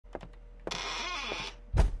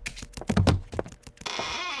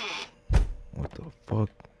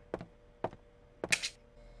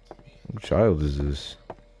child is this?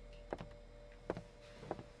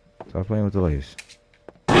 Stop playing with the lights.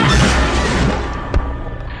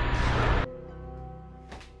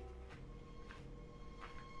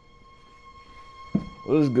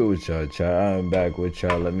 What's good with y'all, chat? I'm back with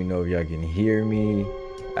y'all. Let me know if y'all can hear me.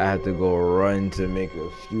 I had to go run to make a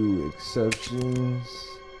few exceptions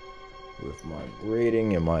with my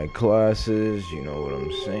grading in my classes. You know what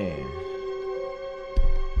I'm saying.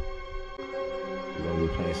 We're gonna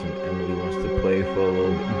be playing some Emily Wants to Play for a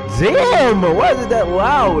little bit. Damn! Why is it that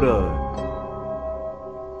loud?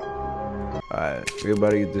 Alright,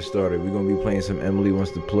 everybody get this started. We're gonna be playing some Emily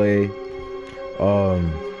Wants to Play.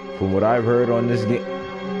 From what I've heard on this game,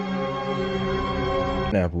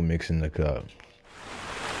 apple mix in the cup.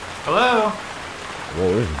 Hello?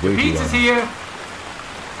 Whoa, this is way too Pizza's loud. here.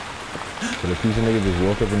 So the pizza nigga just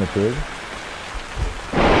walk up in the crib?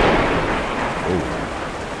 Oh.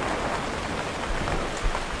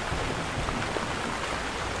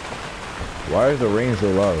 Why is the rain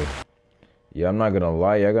so loud? Yeah, I'm not gonna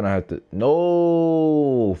lie, y'all gonna have to...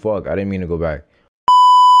 No! Fuck, I didn't mean to go back.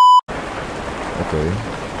 Okay.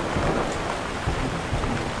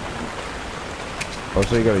 Oh,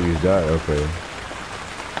 so you gotta use that, okay.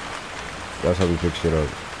 That's how we pick shit up.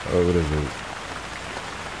 Oh, what is it?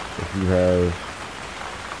 If you have...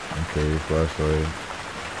 Okay, flashlight.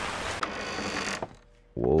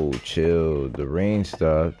 Whoa, chill. The rain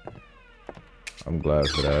stopped. I'm glad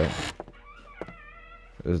for that.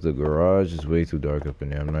 Because the garage is way too dark up in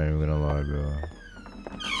there. I'm not even gonna lie, bro.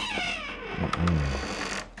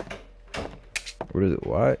 What is it?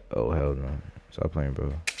 What? Oh, hell no. Stop playing,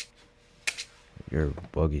 bro. You're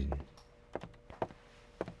bugging.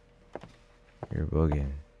 You're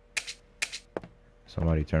bugging.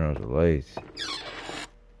 Somebody turn off the lights.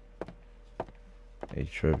 They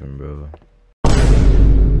tripping, bro.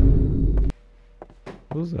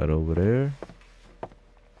 Who's that over there?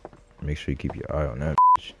 Make sure you keep your eye on that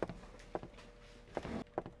bitch.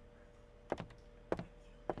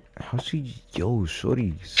 How's she? Yo,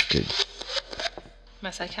 shorty. Good. My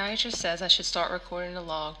psychiatrist says I should start recording a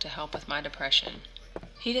log to help with my depression.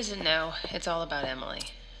 He doesn't know it's all about Emily.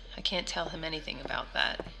 I can't tell him anything about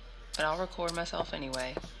that, but I'll record myself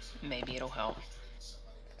anyway. Maybe it'll help.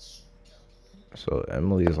 So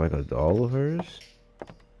Emily is like a doll of hers?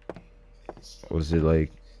 Was it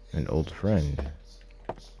like an old friend?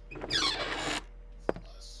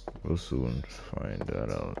 We'll soon find that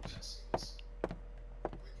out.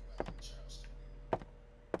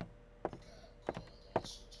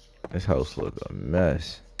 This house look a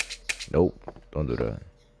mess. Nope, don't do that.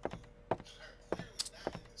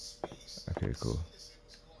 Okay, cool.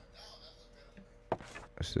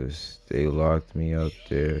 It says they locked me up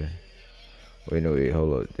there. Wait, no, wait,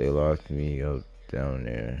 hold up. They locked me up down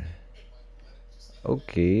there.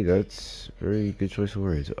 Okay, that's very good choice of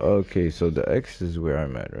words. Okay, so the X is where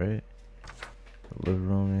I'm at, right? The living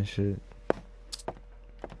room and shit.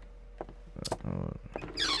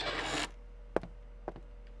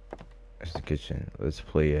 That's the kitchen. Let's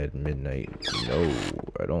play at midnight. No,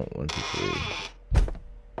 I don't want to play.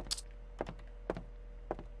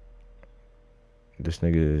 This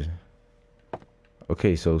nigga is...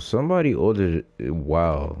 Okay, so somebody ordered...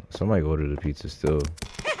 Wow, somebody ordered the pizza still.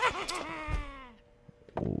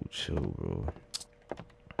 Oh, chill, bro.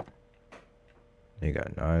 They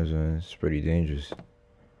got knives, man. It's pretty dangerous.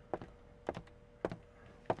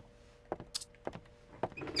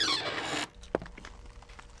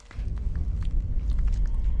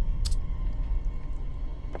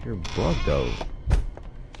 You're bugged out.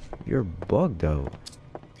 You're bugged out.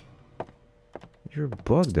 You're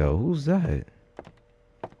bugged out. Who's that?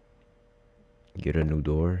 Get a new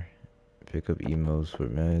door. Pick up emails for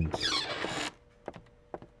meds.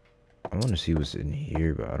 I want to see what's in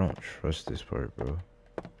here, but I don't trust this part, bro.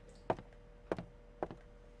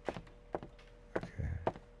 Okay.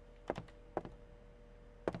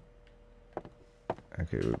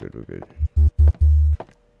 Okay, we're good, we're good.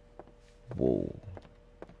 Whoa.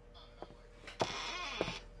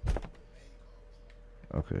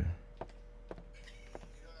 Okay.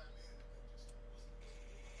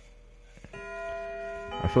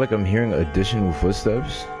 I feel like I'm hearing additional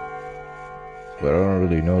footsteps, but I don't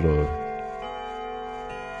really know though.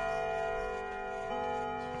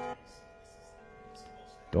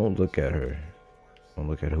 Don't look at her. Don't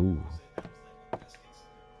look at who?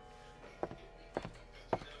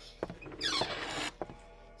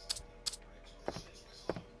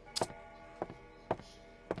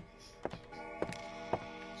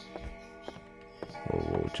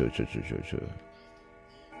 Whoa, chill.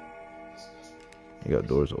 You got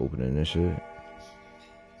doors opening and shit.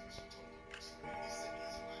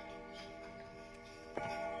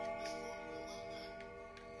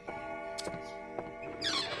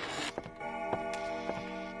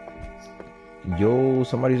 Yo,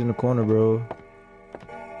 somebody's in the corner, bro.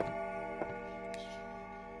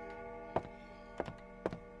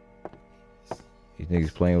 These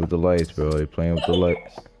niggas playing with the lights, bro. They playing with the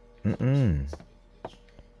lights.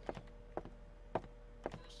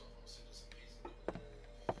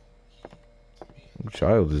 What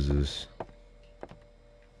child is this?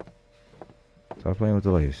 Stop playing with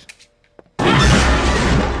the lights.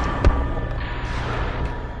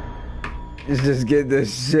 Just get the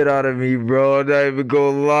shit out of me, bro. I'm not even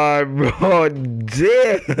gonna lie, bro.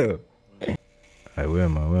 Damn. Alright, where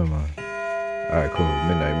am I? Alright, cool.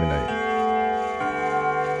 Midnight.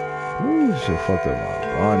 Ooh, shit fucked up my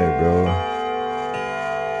bonnet, bro.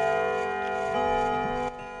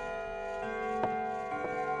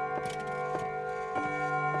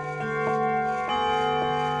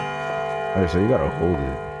 Alright, so you gotta hold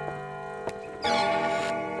it.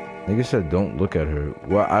 Nigga said don't look at her.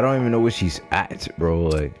 Well, I don't even know where she's at, bro.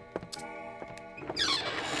 Like,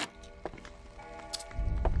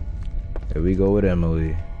 here we go with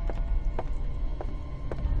Emily.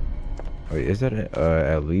 Wait, is that it?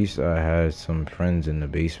 At least I had some friends in the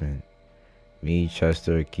basement. Me,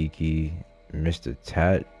 Chester, Kiki, Mr.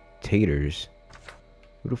 Taters.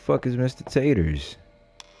 Who the fuck is Mr. Taters?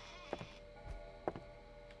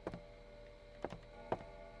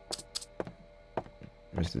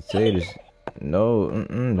 Mr. Taters. No,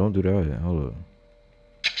 don't do that. Hold up.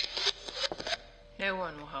 No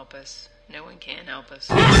one will help us. No one can help us.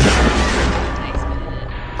 Thanks,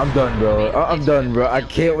 I'm done, bro. I'm done, bro. I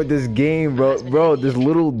can't with this game, bro. Bro, this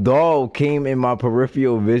little doll came in my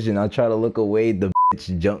peripheral vision. I try to look away. The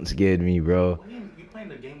bitch jump scared me, bro. You playing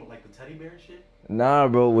the game with like the teddy bear shit? Nah,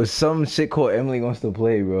 bro. With some shit called Emily wants to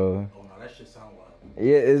play, bro. Oh no, that shit sound wild.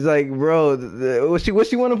 Yeah, it's like, bro. What she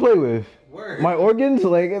want to play with? Word. My organs?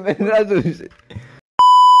 Like, that's what she...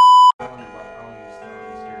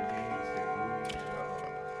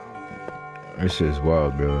 This shit's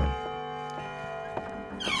wild, bro.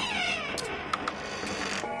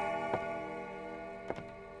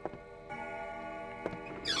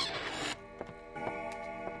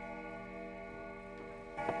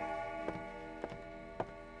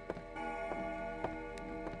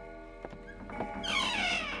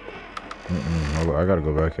 I gotta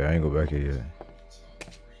go back here. I ain't go back here yet.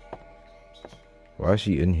 Why is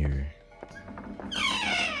she in here?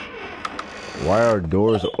 Why are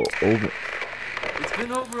doors open? It's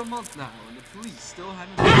been over a month now, and the police still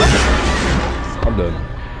haven't. I'm done.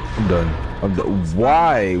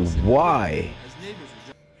 Why?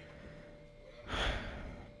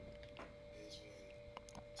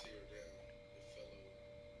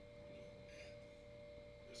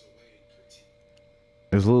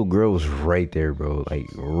 This little girl was right there, bro. Like,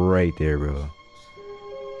 right there, bro.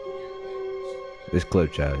 This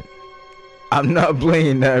clip, chat. I'm not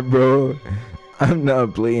playing that, bro. I'm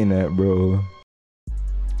not playing that, bro.